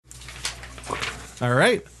All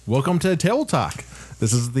right, welcome to Table Talk.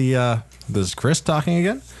 This is Chris talking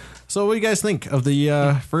again. So, what do you guys think of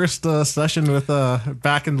the first session with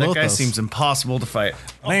Back and Lothos? That guy seems impossible to fight.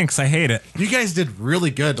 Thanks, I hate it. You guys did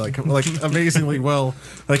really good, like amazingly well.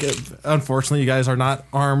 Like, unfortunately, you guys are not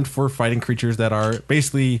armed for fighting creatures that are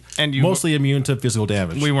basically mostly immune to physical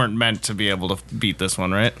damage. We weren't meant to be able to beat this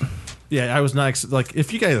one, right? Yeah, I was not like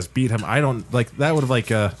if you guys beat him, I don't like that would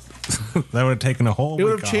have that would have taken a whole. It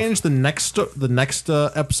would have changed the next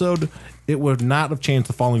episode. It would not have changed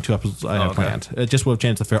the following two episodes I had planned. It just would have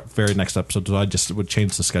changed the very next episode. So I just would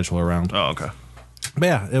change the schedule around. Oh, okay. But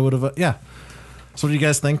yeah, it would have. Yeah. So what do you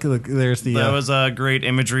guys think? There's the. That was great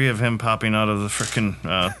imagery of him popping out of the freaking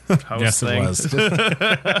house yes, thing. It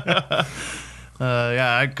was.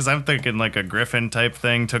 Yeah, because I'm thinking like a griffin type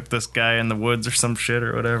thing took this guy in the woods or some shit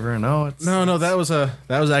or whatever. No, it's no. That was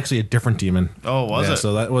actually a different demon. Oh, was it?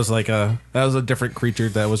 So that was a different creature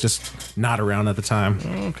that was just not around at the time.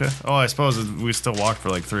 Okay. Oh, I suppose we still walked for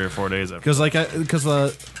like 3 or 4 days after. Because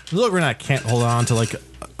Logranat can't hold on to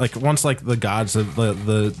like once like the gods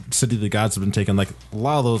the city of the gods have been taken, like a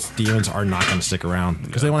lot of those demons are not going to stick around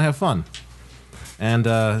because they want to have fun. And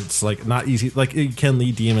it's like not easy. Like it can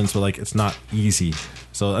lead demons, but like it's not easy.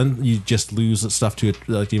 So and you just lose stuff to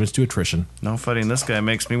demons to attrition. No, fighting this guy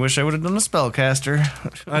makes me wish I would have done a spellcaster.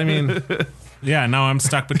 I mean, yeah. Now I'm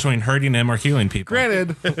stuck between hurting him or healing people. Granted,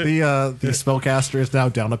 the spellcaster is now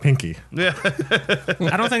down a pinky. Yeah,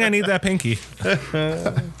 I don't think I need that pinky.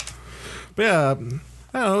 But yeah, I don't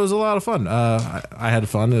know. It was a lot of fun. I had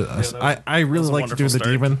fun. I really liked doing the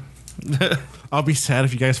demon. I'll be sad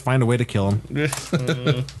if you guys find a way to kill him.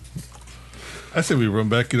 I say we run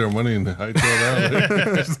back, get our money, and hightail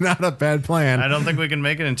out. It's not a bad plan. I don't think we can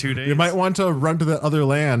make it in 2 days. You might want to run to the other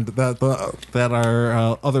land that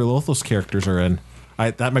our other Lothos characters are in.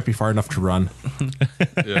 That might be far enough to run.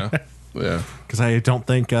 Yeah. Because I don't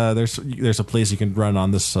think there's a place you can run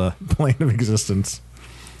on this plane of existence.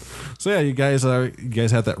 So yeah, you guys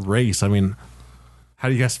had that race. I mean, how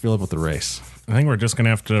do you guys feel about the race? I think we're just gonna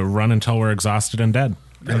have to run until we're exhausted and dead,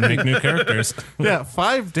 and make new characters. Yeah,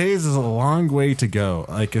 5 days is a long way to go.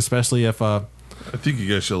 Like especially if I think you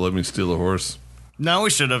guys should let me steal a horse. No, we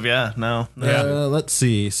should have. Yeah, no. let's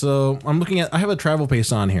see. So I'm looking at. I have a travel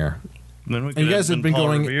pace on here. Then we And you guys have been Paul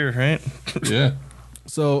going- Revere, right? Yeah.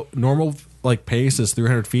 So normal like pace is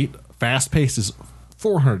 300 feet. Fast pace is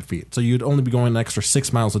 400 feet. So you'd only be going an extra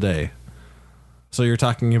 6 miles a day. So you're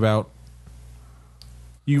talking about.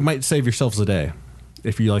 You might save yourselves a day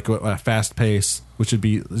if you like go at a fast pace, which would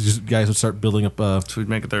be you guys would start building up. So we'd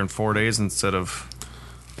make it there in 4 days instead of,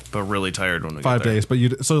 but really tired when we 5 get there. days. But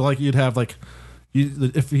you'd have like,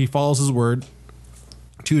 if he follows his word,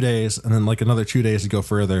 2 days, and then like another 2 days to go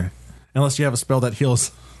further. Unless you have a spell that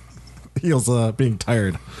heals being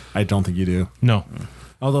tired. I don't think you do. No.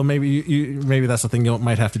 Although maybe that's the thing you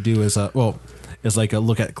might have to do is like a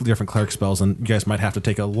look at different cleric spells, and you guys might have to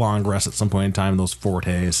take a long rest at some point in time in those 4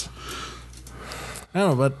 days. I don't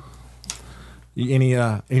know, but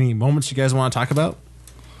any moments you guys want to talk about?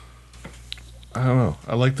 I don't know.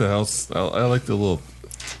 I like the house. I like the little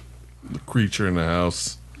creature in the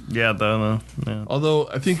house. Yeah, yeah. Although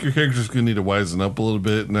I think your character's going to need to wisen up a little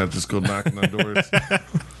bit and not just go knocking on doors.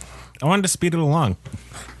 I wanted to speed it along.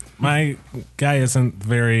 My guy isn't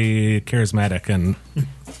very charismatic, and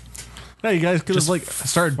Yeah, you guys could have like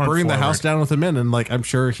started went burning the forward. house down with him in, and like I'm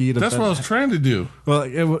sure he'd have That's been, what I was trying to do. Well,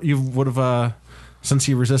 you would have since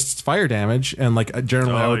he resists fire damage, and like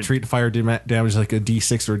generally I would treat fire damage like a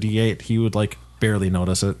D6 or D8. He would like barely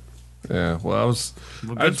notice it. Yeah, well, I was...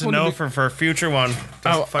 Well, I good just to wanted know to- for a future one.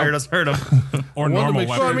 Fire doesn't hurt him. or wanted to normal make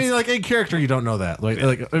weapons. sure- So I mean, like in character, you don't know that. Like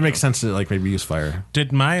it makes sense to like maybe use fire.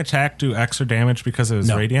 Did my attack do extra damage because it was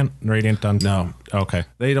No. radiant? Radiant done? No, Okay.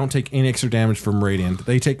 they don't take any extra damage from radiant.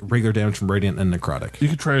 They take regular damage from radiant and necrotic. You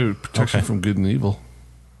could try protection Okay. from good and evil.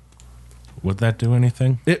 Would that do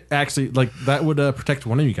anything? It actually like that would protect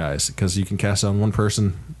one of you guys because you can cast it on one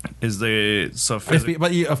person. Is the so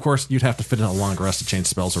But of course, you'd have to fit in a long rest to change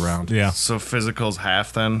spells around. Yeah. so physical's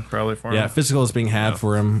half then probably for him? Yeah, physical is being had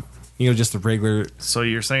for him. You know, just the regular So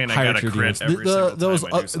you're saying I higher got tier to crit demons. every single Those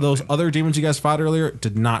time I do those something. other demons you guys fought earlier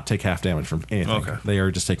did not take half damage from anything. Okay. They are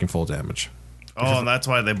just taking full damage. Oh, and that's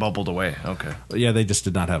why they bubbled away. Okay. But yeah, they just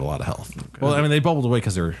did not have a lot of health. Well, I mean, they bubbled away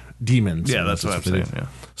because they're demons. Yeah, and that's what I'm just they saying. do. Yeah.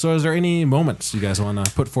 So, is there any moments you guys want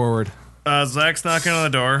to put forward? Zach's knocking on the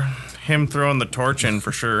door. Him throwing the torch in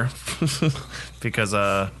for sure. Because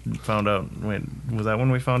found out. Wait, was that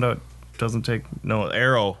when we found out? Doesn't take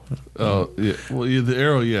arrow. Oh, yeah. Well, yeah, the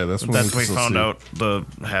arrow, yeah. That's when That's when we still found see. out the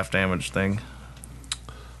half damage thing.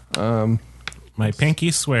 My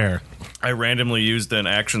pinky swear. I randomly used an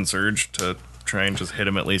action surge to try and just hit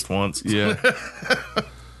him at least once. Yeah.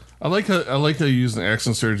 I like how you use an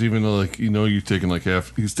accent surge, even though you're taking like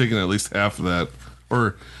half. He's taking at least half of that,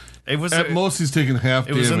 or It was at most he's taking half.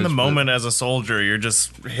 It was in the damage, moment as a soldier. You're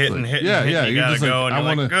just hitting, hitting, yeah, hitting. yeah, You you're gotta just like, go, and I you're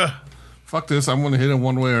wanna- like, ugh. Fuck this! I'm going to hit him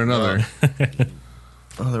one way or another.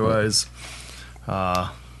 Otherwise,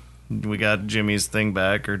 we got Jimmy's thing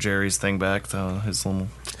back, or Jerry's thing back. His little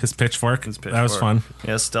His pitchfork. his That was pitchfork. fun.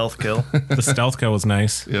 Yeah, stealth kill. The stealth kill was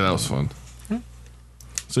nice. Yeah, that was fun.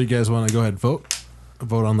 So you guys want to go ahead and vote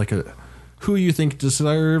on like who you think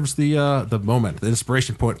deserves the moment, the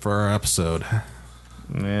inspiration point for our episode.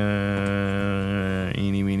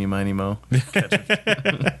 Eeny, meeny, miny, mo.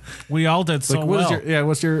 We all did so Like, what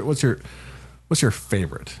is well. what's your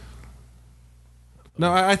favorite?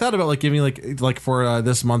 No, I thought about like giving like for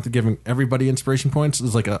this month, giving everybody inspiration points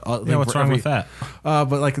is like Yeah, what's wrong with that? But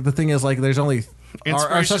like the thing is, like there's only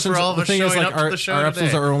Inspiration sessions. for all of The us thing is, showing like up to the show our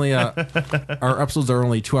episodes today. are only our episodes are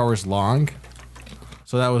only 2 hours long.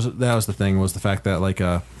 So that was the thing, was the fact that like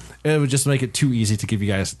it would just make it too easy to give you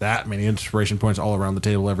guys that many inspiration points all around the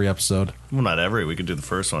table every episode. Well, not every. We could do the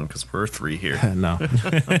first one because we're 3 here. No.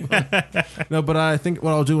 No, but I think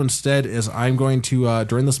what I'll do instead is I'm going to,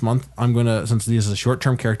 during this month, I'm going to, since these are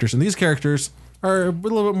short-term characters, and these characters are a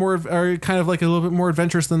little bit more, are kind of like a little bit more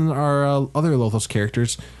adventurous than our other Lothos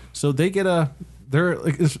characters. So they get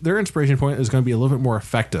their inspiration point is going to be a little bit more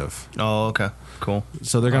effective. Oh, okay. Cool.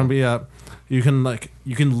 So they're going to be, you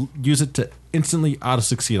can use it to instantly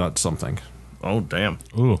auto-succeed on something. Oh, damn.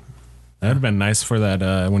 Ooh. That would have been nice for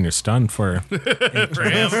that when you're stunned for. For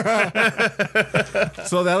him.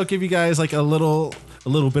 So that'll give you guys like a little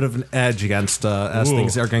bit of an edge against as Ooh.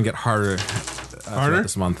 things are going to get harder. Harder?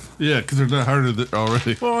 This month. Yeah, because they're not harder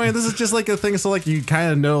already. Well, I mean, this is just like a thing. So like you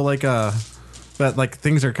kind of know like that like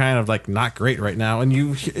things are kind of like not great right now, and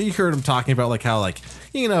you heard him talking about like how like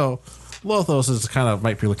Lothos is kind of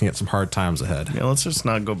might be looking at some hard times ahead. Yeah, let's just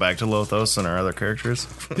not go back to Lothos and our other characters.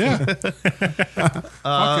 Yeah.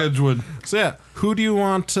 Fuck Edgewood. So yeah, who do you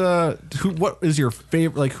want? What is your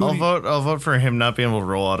favorite? Like who? I'll vote for him not being able to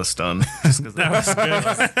roll out a stun. Just because that was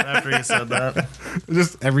good after he said that.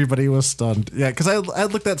 Just everybody was stunned. Yeah, because I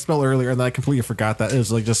looked at that spell earlier and then I completely forgot that it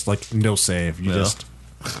was like just like no save. You Yeah. just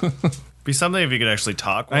Be something if you could actually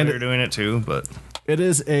talk while you're doing it too, but it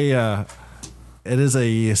is a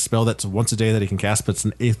spell that's once a day that he can cast, but it's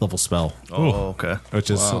an 8th level spell, okay.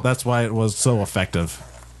 which is Wow. that's why it was so effective.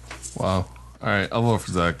 Wow. All right, I'll vote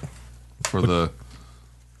for Zach for the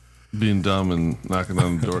being dumb and knocking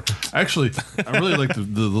on the door. Actually, I really like the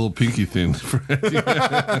little pinky thing.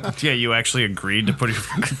 Yeah, you actually agreed to put your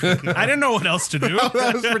I didn't know what else to do.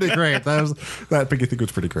 That was pretty great. That piggy thing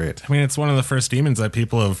was pretty great. I mean, it's one of the first demons that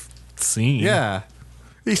people have seen. Yeah,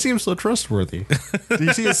 he seems so trustworthy. Do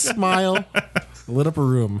you see his smile? Lit up a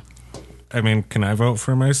room. I mean, can I vote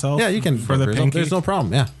for myself? Yeah, you can For the yourself. pinky? There's no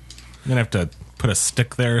problem. Yeah. I'm going to have to put a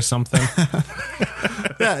stick there or something.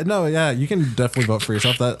 Yeah, no, yeah, you can definitely vote for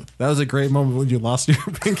yourself. That was a great moment when you lost your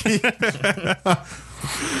pinky.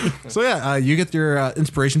 So yeah, you get your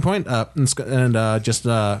inspiration point, and just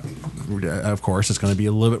of course, it's going to be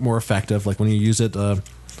a little bit more effective. Like when you use it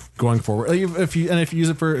going forward, if you use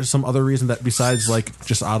it for some other reason that besides like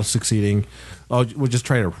just auto succeeding, we'll just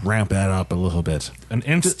try to ramp that up a little bit. An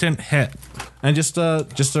instant hit. And just to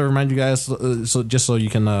remind you guys, so you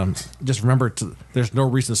can just remember there's no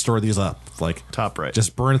reason to store these up. Like top right.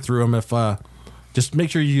 just burn through them if just make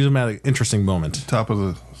sure you use them at an interesting moment.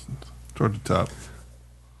 Toward the top.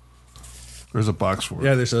 There's a box for it.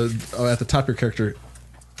 Yeah, there's at the top of your character.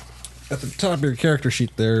 At the top of your character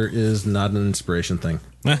sheet, there is not an inspiration thing.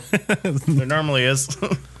 There normally is.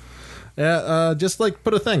 Yeah, just like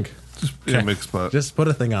put a thing. Yeah, make a spot. Just put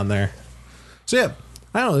a thing on there. So yeah,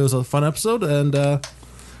 I don't know. It was a fun episode, and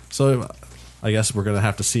so I guess we're gonna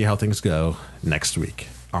have to see how things go next week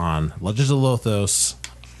on Legends of Lothos,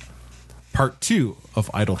 Part 2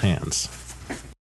 of Idle Hands.